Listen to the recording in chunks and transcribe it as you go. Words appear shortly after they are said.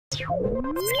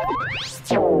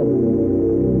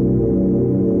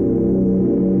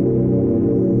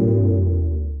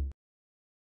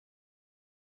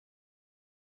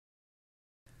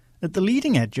At the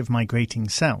leading edge of migrating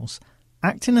cells,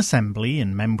 actin assembly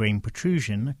and membrane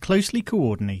protrusion are closely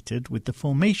coordinated with the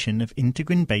formation of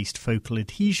integrin-based focal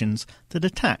adhesions that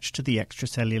attach to the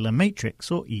extracellular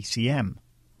matrix, or ECM.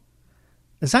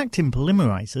 As actin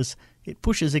polymerizes, it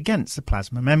pushes against the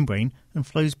plasma membrane and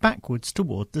flows backwards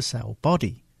toward the cell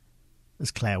body. As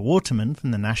Clare Waterman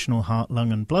from the National Heart,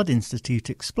 Lung and Blood Institute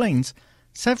explains,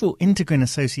 several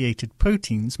integrin-associated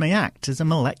proteins may act as a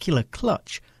molecular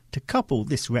clutch to couple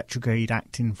this retrograde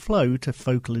actin flow to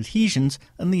focal adhesions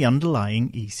and the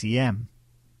underlying ECM.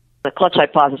 The clutch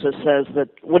hypothesis says that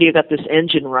what do you got this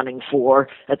engine running for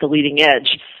at the leading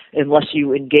edge? Unless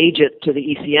you engage it to the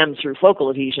ECM through focal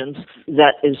adhesions,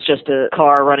 that is just a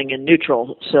car running in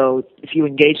neutral. So if you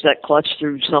engage that clutch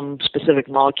through some specific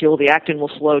molecule, the actin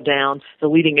will slow down, the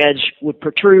leading edge would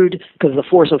protrude because the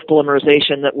force of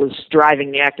polymerization that was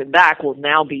driving the actin back will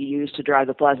now be used to drive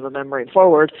the plasma membrane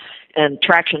forward, and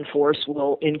traction force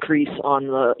will increase on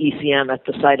the ECM at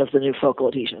the site of the new focal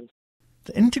adhesion.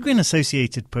 The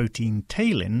integrin-associated protein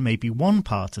tailin may be one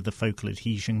part of the focal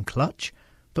adhesion clutch,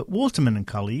 but Waterman and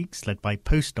colleagues, led by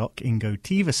postdoc Ingo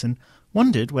Thievessen,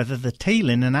 wondered whether the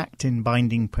tailin and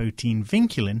actin-binding protein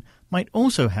vinculin might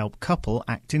also help couple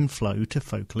actin flow to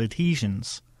focal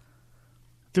adhesions.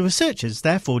 The researchers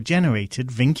therefore generated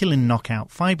vinculin knockout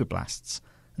fibroblasts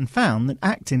and found that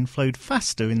actin flowed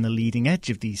faster in the leading edge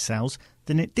of these cells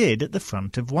than it did at the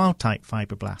front of wild-type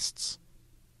fibroblasts.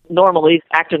 Normally,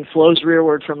 actin flows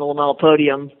rearward from the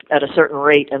lamellipodium at a certain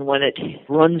rate, and when it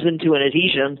runs into an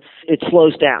adhesion, it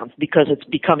slows down because it's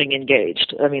becoming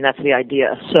engaged. I mean, that's the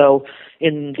idea. So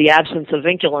in the absence of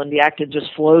vinculin, the actin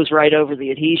just flows right over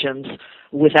the adhesions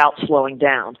without slowing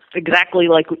down, exactly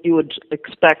like what you would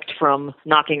expect from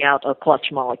knocking out a clutch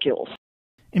molecule.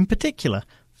 In particular,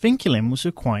 vinculin was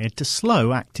required to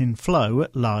slow actin flow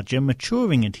at larger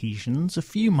maturing adhesions a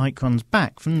few microns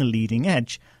back from the leading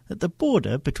edge at the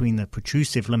border between the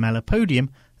protrusive lamellipodium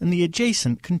and the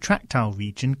adjacent contractile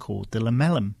region called the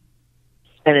lamellum.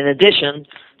 And in addition,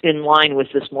 in line with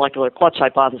this molecular clutch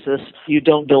hypothesis, you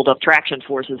don't build up traction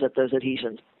forces at those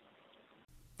adhesions.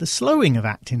 The slowing of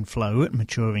actin flow at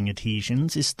maturing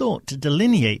adhesions is thought to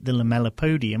delineate the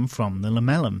lamellipodium from the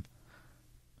lamellum.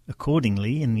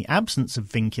 Accordingly, in the absence of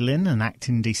vinculin and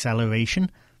actin deceleration,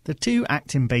 the two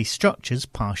actin-based structures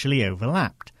partially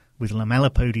overlapped, with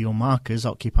lamellipodial markers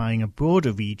occupying a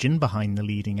broader region behind the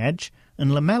leading edge and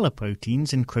lamellar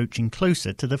proteins encroaching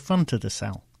closer to the front of the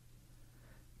cell.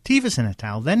 Thievessen et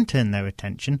al. Then turned their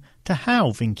attention to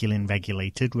how vinculin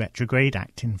regulated retrograde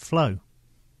actin flow.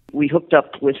 We hooked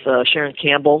up with Sharon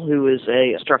Campbell, who is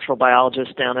a structural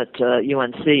biologist down at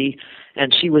UNC,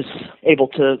 and she was able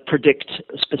to predict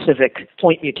specific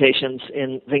point mutations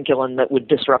in vinculin that would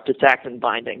disrupt its actin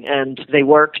binding. And they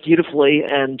worked beautifully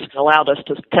and allowed us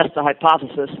to test the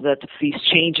hypothesis that these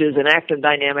changes in actin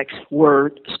dynamics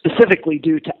were specifically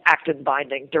due to actin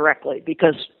binding directly,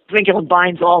 because vinculin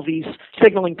binds all these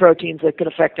signaling proteins that could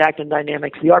affect actin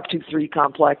dynamics, the ARP2/3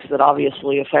 complex that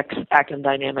obviously affects actin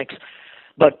dynamics.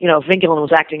 But, if vinculin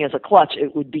was acting as a clutch,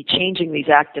 it would be changing these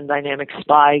actin dynamics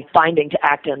by binding to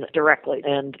actin directly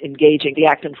and engaging the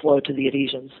actin flow to the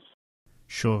adhesions.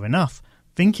 Sure enough,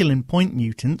 vinculin point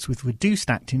mutants with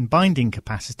reduced actin binding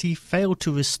capacity failed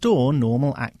to restore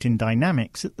normal actin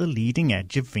dynamics at the leading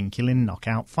edge of vinculin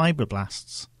knockout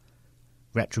fibroblasts.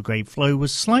 Retrograde flow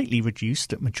was slightly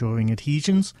reduced at maturing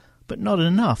adhesions, but not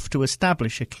enough to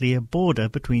establish a clear border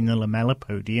between the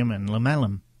lamellipodium and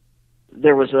lamellum.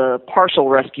 There was a partial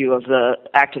rescue of the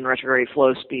actin retrograde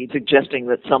flow speed, suggesting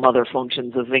that some other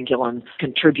functions of vinculin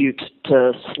contribute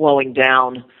to slowing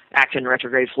down actin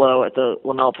retrograde flow at the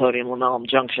lamellipodium-lamellum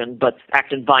junction, but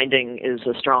actin binding is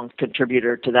a strong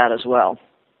contributor to that as well.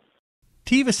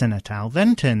 Thievessen et al.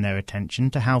 Then turned their attention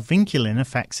to how vinculin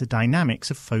affects the dynamics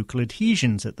of focal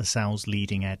adhesions at the cell's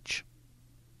leading edge.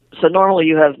 So normally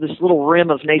you have this little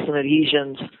rim of nascent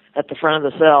adhesions at the front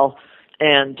of the cell,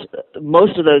 and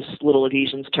most of those little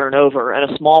adhesions turn over,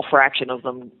 and a small fraction of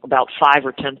them, about 5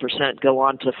 or 10%, go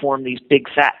on to form these big,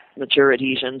 fat, mature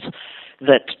adhesions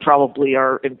that probably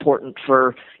are important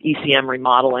for ECM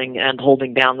remodeling and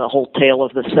holding down the whole tail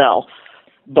of the cell.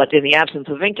 But in the absence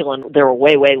of vinculin, there were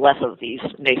way, way less of these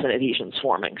nascent adhesions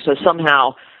forming. So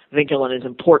somehow vinculin is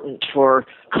important for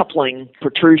coupling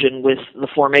protrusion with the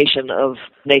formation of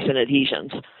nascent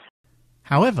adhesions.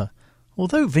 However,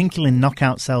 although vinculin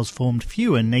knockout cells formed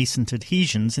fewer nascent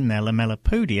adhesions in their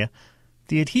lamellipodia,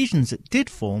 the adhesions that did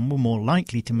form were more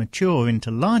likely to mature into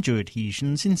larger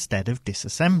adhesions instead of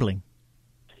disassembling.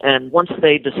 And once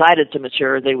they decided to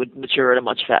mature, they would mature at a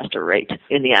much faster rate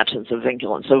in the absence of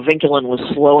vinculin. So vinculin was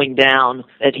slowing down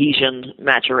adhesion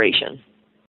maturation.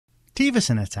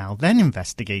 Thievessen et al. Then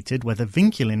investigated whether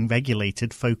vinculin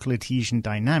regulated focal adhesion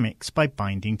dynamics by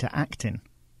binding to actin.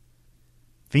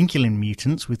 Vinculin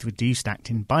mutants with reduced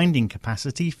actin binding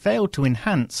capacity failed to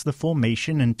enhance the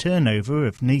formation and turnover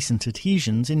of nascent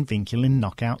adhesions in vinculin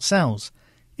knockout cells,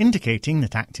 indicating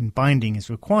that actin binding is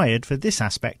required for this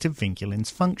aspect of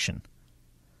vinculin's function.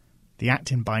 The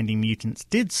actin binding mutants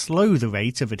did slow the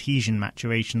rate of adhesion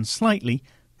maturation slightly,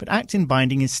 but actin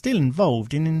binding is still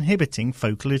involved in inhibiting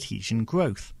focal adhesion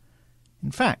growth.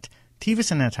 In fact,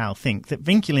 Thievessen et al. Think that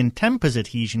vinculin tempers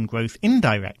adhesion growth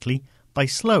indirectly by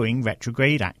slowing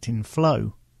retrograde actin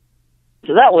flow.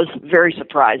 So that was very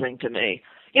surprising to me.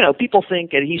 People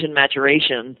think adhesion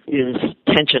maturation is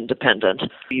tension dependent.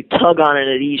 You tug on an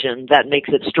adhesion, that makes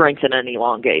it strengthen and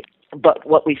elongate. But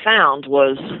what we found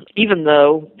was, even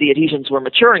though the adhesions were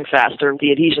maturing faster,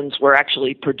 the adhesions were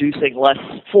actually producing less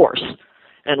force.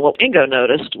 And what Ingo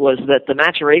noticed was that the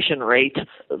maturation rate,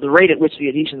 the rate at which the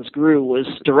adhesions grew, was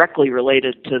directly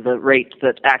related to the rate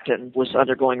that actin was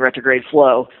undergoing retrograde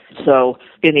flow. So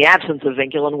in the absence of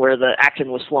vinculin, where the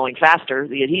actin was flowing faster,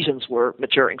 the adhesions were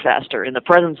maturing faster. In the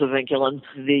presence of vinculin,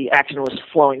 the actin was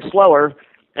flowing slower,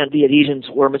 and the adhesions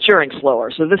were maturing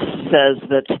slower. So this says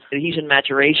that adhesion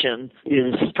maturation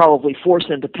is probably force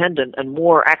independent and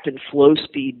more actin flow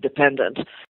speed dependent.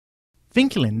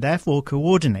 Vinculin therefore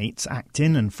coordinates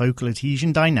actin and focal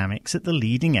adhesion dynamics at the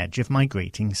leading edge of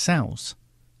migrating cells.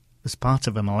 As part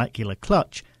of a molecular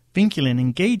clutch, vinculin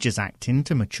engages actin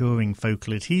to maturing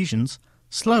focal adhesions,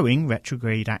 slowing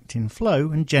retrograde actin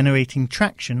flow and generating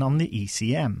traction on the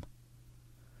ECM.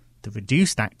 The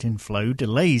reduced actin flow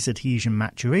delays adhesion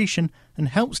maturation and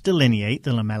helps delineate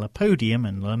the lamellipodium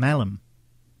and lamellum.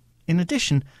 In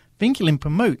addition, vinculin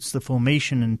promotes the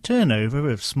formation and turnover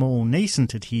of small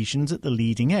nascent adhesions at the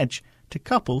leading edge to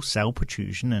couple cell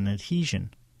protrusion and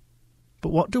adhesion. But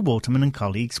what do Waterman and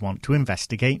colleagues want to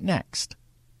investigate next?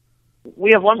 We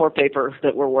have one more paper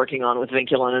that we're working on with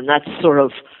vinculin, and that's sort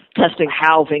of testing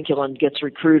how vinculin gets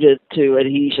recruited to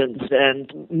adhesions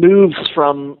and moves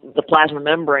from the plasma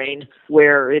membrane,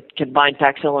 where it can bind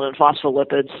paxillin and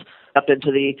phospholipids, up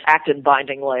into the actin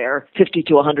binding layer 50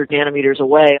 to 100 nanometers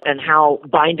away, and how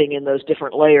binding in those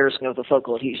different layers of the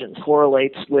focal adhesions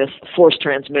correlates with force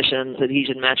transmission,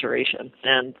 adhesion maturation,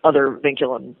 and other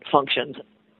vinculin functions.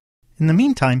 In the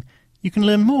meantime, you can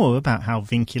learn more about how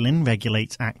vinculin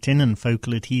regulates actin and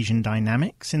focal adhesion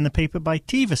dynamics in the paper by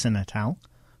Thievessen et al.,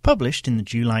 published in the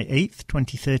July 8,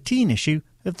 2013 issue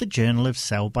of the Journal of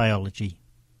Cell Biology.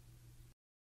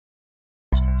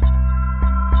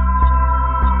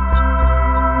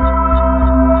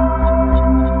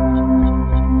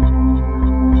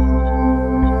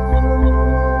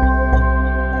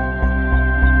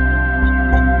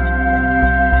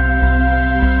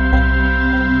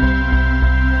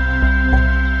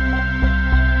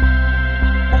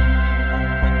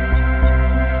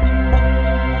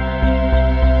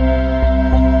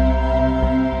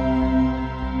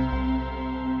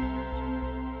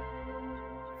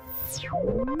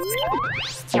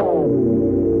 You